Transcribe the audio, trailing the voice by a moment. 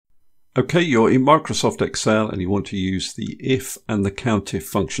Okay, you're in Microsoft Excel and you want to use the if and the COUNTIF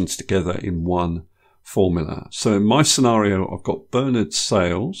functions together in one formula. So in my scenario, I've got Bernard's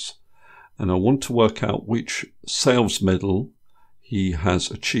sales and I want to work out which sales medal he has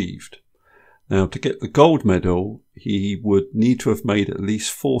achieved. Now, to get the gold medal, he would need to have made at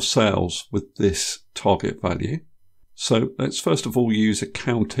least 4 sales with this target value. So let's first of all use a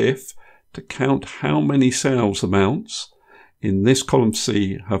COUNTIF to count how many sales amounts in this column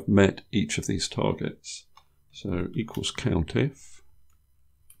C have met each of these targets. So equals COUNTIF.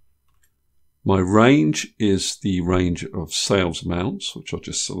 My range is the range of sales amounts, which I'll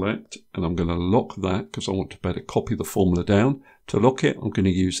just select, and I'm going to lock that because I want to better copy the formula down. To lock it, I'm going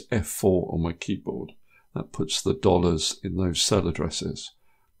to use F4 on my keyboard. That puts the dollars in those cell addresses.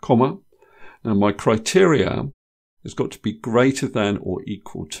 Comma. Now my criteria has got to be greater than or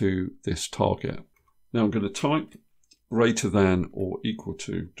equal to this target. Now I'm going to type greater than or equal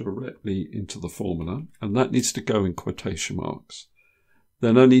to directly into the formula, and that needs to go in quotation marks.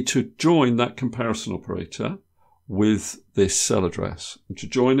 Then I need to join that comparison operator with this cell address. And to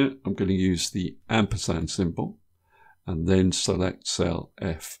join it, I'm going to use the ampersand symbol and then select cell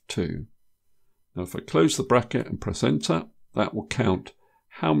F2. Now if I close the bracket and press enter, that will count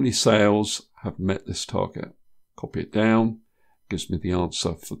how many sales have met this target. Copy it down, gives me the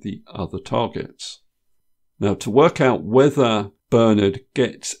answer for the other targets. Now to work out whether Bernard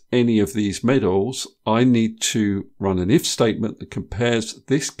gets any of these medals, I need to run an if statement that compares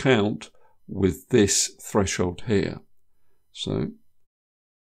this count with this threshold here. So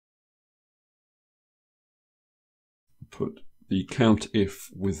put the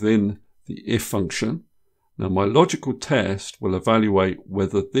COUNTIF within the if function. Now my logical test will evaluate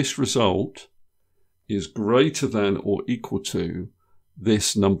whether this result is greater than or equal to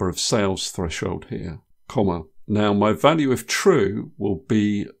this number of sales threshold here, comma. Now my value if true will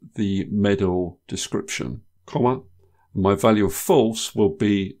be the medal description, comma. And my value of false will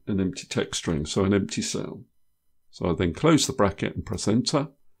be an empty text string, so an empty cell. So I then close the bracket and press enter.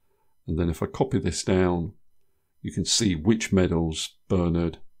 And then if I copy this down, you can see which medals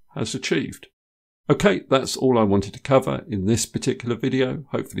Bernard has achieved. Okay, that's all I wanted to cover in this particular video.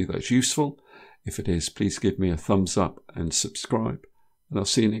 Hopefully that's useful. If it is, please give me a thumbs up and subscribe, and I'll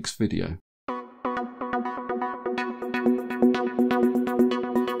see you next video.